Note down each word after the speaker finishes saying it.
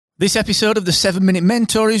This episode of the 7 Minute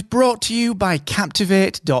Mentor is brought to you by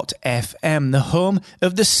Captivate.fm, the home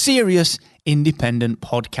of the serious independent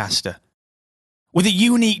podcaster. With a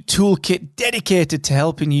unique toolkit dedicated to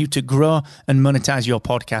helping you to grow and monetize your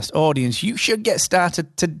podcast audience, you should get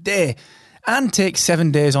started today and take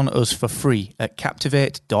 7 days on us for free at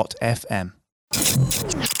Captivate.fm.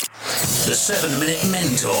 The 7 Minute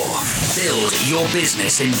Mentor. Build your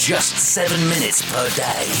business in just 7 minutes per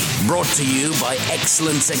day. Brought to you by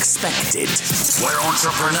Excellence Expected, where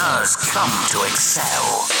entrepreneurs come to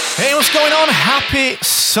excel. Hey, what's going on? Happy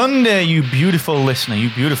Sunday, you beautiful listener.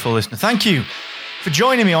 Thank you for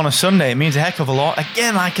joining me on a Sunday. It means a heck of a lot.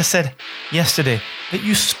 Again, like I said yesterday, that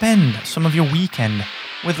you spend some of your weekend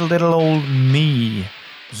with little old me,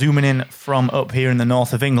 zooming in from up here in the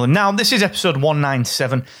north of England. Now, this is episode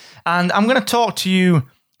 197, and I'm going to talk to you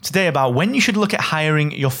today about when you should look at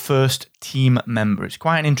hiring your first team member. It's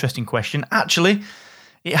quite an interesting question. Actually,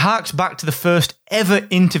 it harks back to the first ever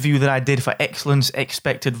interview that I did for Excellence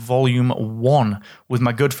Expected Volume 1 with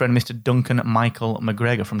my good friend, Mr. Duncan Michael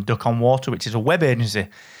McGregor from Duck on Water, which is a web agency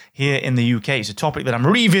here in the UK. It's a topic that I'm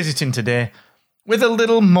revisiting today with a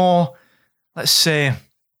little more, let's say,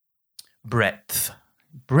 breadth.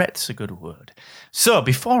 Breadth's a good word. So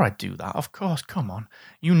before I do that, of course, come on.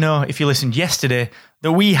 You know, if you listened yesterday,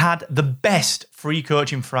 that we had the best free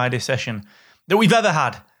Coaching Friday session that we've ever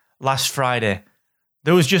had last Friday.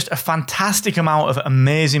 There was just a fantastic amount of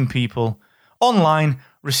amazing people online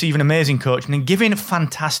receiving amazing coaching and giving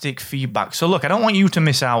fantastic feedback. So look, I don't want you to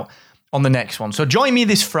miss out on the next one. So join me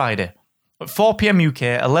this Friday at 4 p.m. UK,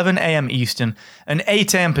 11 a.m. Eastern, and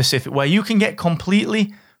 8 a.m. Pacific, where you can get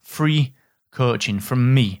completely free coaching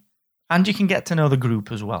from me. And you can get to know the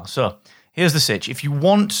group as well. So here's the sitch. If you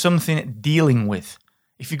want something dealing with,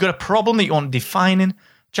 if you've got a problem that you want defining,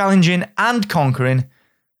 challenging, and conquering,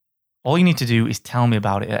 all you need to do is tell me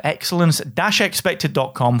about it at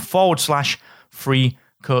excellence-expected.com/free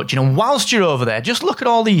coaching. And whilst you're over there, just look at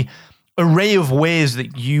all the array of ways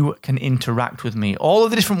that you can interact with me. All of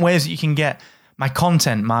the different ways that you can get my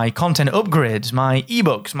content upgrades, my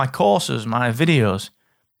ebooks, my courses, my videos.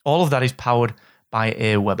 All of that is powered by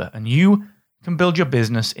Aweber. And you can build your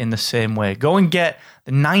business in the same way. Go and get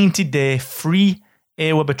the 90-day free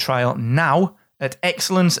Aweber trial now at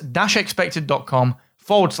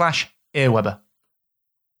excellence-expected.com/Aweber.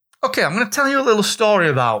 Okay, I'm going to tell you a little story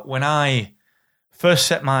about when I first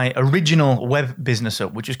set my original web business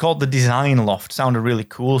up, which is called the Design Loft. Sounded really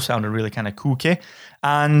cool, sounded really kind of kooky,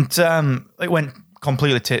 and it went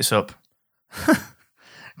completely tits up.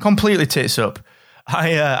 Completely tits up.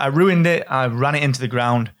 I ruined it. I ran it into the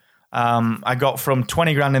ground. I got from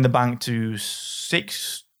 20 grand in the bank to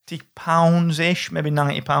 60 pounds-ish, maybe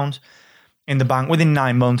 90 pounds in the bank within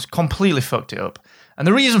 9 months. Completely fucked it up. And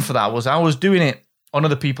the reason for that was I was doing it on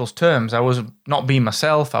other people's terms. I was not being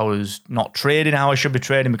myself. I was not trading how I should be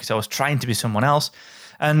trading because I was trying to be someone else.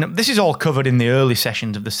 And this is all covered in the early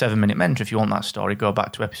sessions of the 7 Minute Mentor. If you want that story, go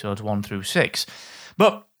back to episodes 1 through 6.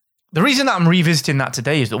 But the reason that I'm revisiting that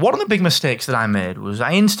today is that one of the big mistakes that I made was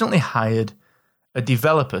I instantly hired a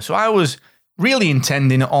developer. So I was really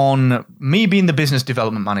intending on me being the business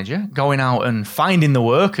development manager, going out and finding the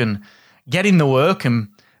work and getting the work and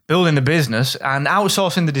building the business and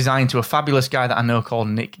outsourcing the design to a fabulous guy that I know called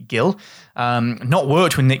Nick Gill. Not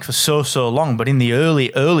worked with Nick for so long, but in the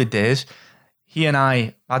early days, he and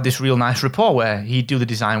I had this real nice rapport where he'd do the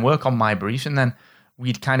design work on my briefs and then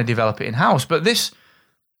we'd kind of develop it in-house. But this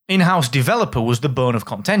in-house developer was the bone of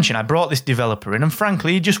contention. I brought this developer in and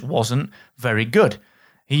frankly, he just wasn't very good.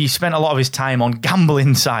 He spent a lot of his time on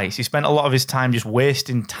gambling sites. He spent a lot of his time just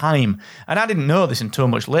wasting time. And I didn't know this until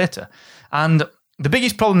much later. And the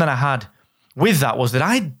biggest problem that I had with that was that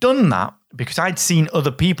I'd done that because I'd seen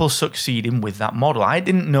other people succeeding with that model. I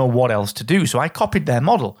didn't know what else to do, so I copied their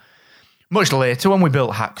model. Much later, when we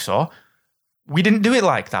built Hacksaw, we didn't do it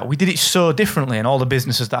like that. We did it so differently, and all the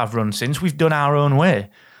businesses that I've run since, we've done our own way.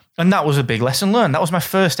 And that was a big lesson learned. That was my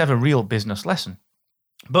first ever real business lesson.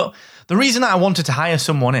 But the reason that I wanted to hire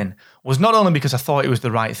someone in was not only because I thought it was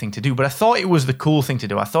the right thing to do, but I thought it was the cool thing to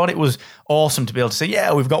do. I thought it was awesome to be able to say,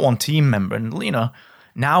 yeah, we've got one team member. And, you know,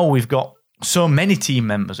 now we've got so many team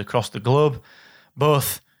members across the globe,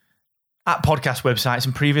 both at podcast websites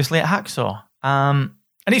and previously at Hacksaw. And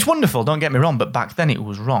it's wonderful, don't get me wrong, but back then it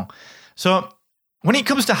was wrong. So when it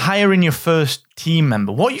comes to hiring your first team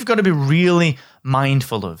member, what you've got to be really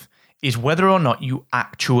mindful of is whether or not you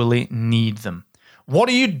actually need them. What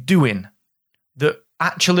are you doing that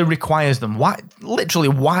actually requires them? Why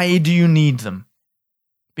do you need them?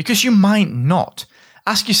 Because you might not.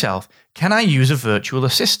 Ask yourself, can I use a virtual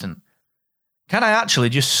assistant? Can I actually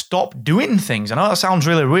just stop doing things? I know that sounds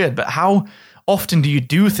really weird, but how often do you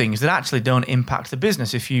do things that actually don't impact the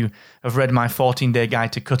business? If you have read my 14-day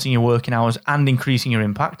guide to cutting your working hours and increasing your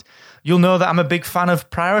impact, you'll know that I'm a big fan of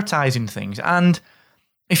prioritizing things. And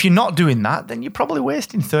if you're not doing that, then you're probably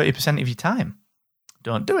wasting 30% of your time.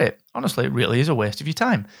 Don't do it. Honestly, it really is a waste of your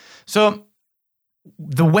time. So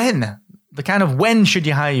the kind of when should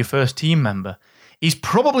you hire your first team member is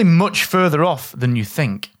probably much further off than you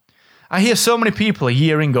think. I hear so many people a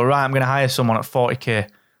year in go, right, I'm going to hire someone at 40K.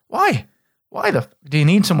 Why? Why do you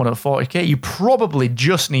need someone at 40K? You probably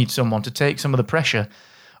just need someone to take some of the pressure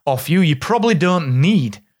off you. You probably don't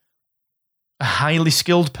need a highly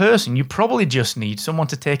skilled person. You probably just need someone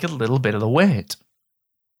to take a little bit of the weight.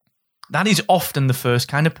 That is often the first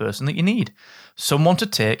kind of person that you need. Someone to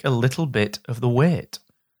take a little bit of the weight.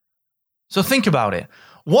 So think about it.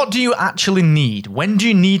 What do you actually need? When do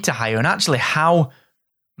you need to hire? And actually, how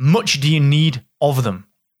much do you need of them?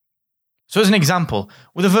 So as an example,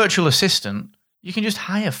 with a virtual assistant, you can just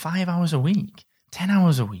hire 5 hours a week, 10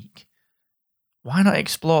 hours a week. Why not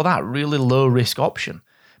explore that really low-risk option?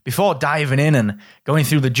 Before diving in and going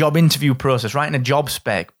through the job interview process, writing a job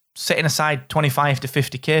spec, setting aside 25 to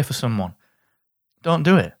 50K for someone. Don't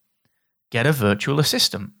do it. Get a virtual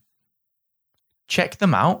assistant. Check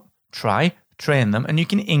them out, try, train them, and you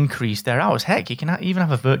can increase their hours. Heck, you can even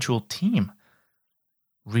have a virtual team.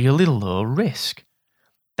 Really low risk.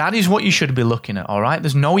 That is what you should be looking at, all right?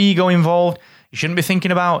 There's no ego involved. You shouldn't be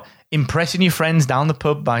thinking about impressing your friends down the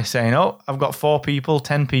pub by saying, oh, I've got 4 people,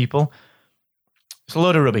 10 people. It's a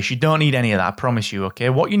load of rubbish. You don't need any of that, I promise you,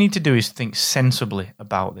 okay? What you need to do is think sensibly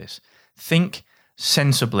about this. Think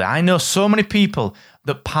sensibly. I know so many people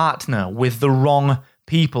that partner with the wrong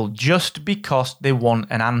people just because they want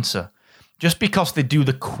an answer. Just because they do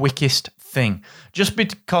the quickest thing. Just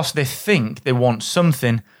because they think they want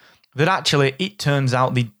something that actually it turns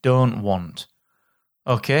out they don't want.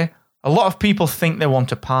 Okay? A lot of people think they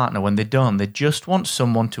want a partner when they don't. They just want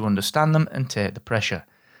someone to understand them and take the pressure.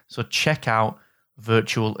 So check out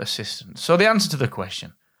virtual assistants. So the answer to the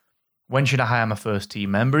question, when should I hire my first team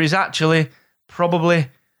member, is actually probably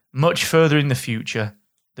much further in the future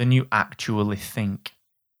than you actually think.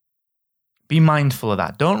 Be mindful of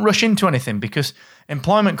that. Don't rush into anything because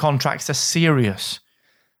employment contracts are serious.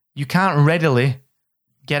 You can't readily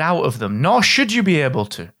get out of them, nor should you be able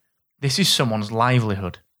to. This is someone's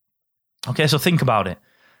livelihood. Okay, so think about it.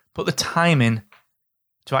 Put the time in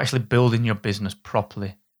to actually building your business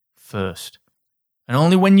properly first. And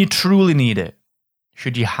only when you truly need it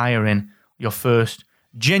should you hire in your first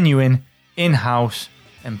genuine in-house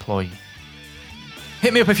employee.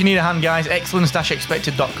 Hit me up if you need a hand, guys.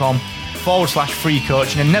 excellence-expected.com/free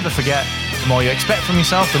coaching. And never forget, the more you expect from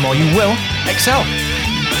yourself, the more you will excel.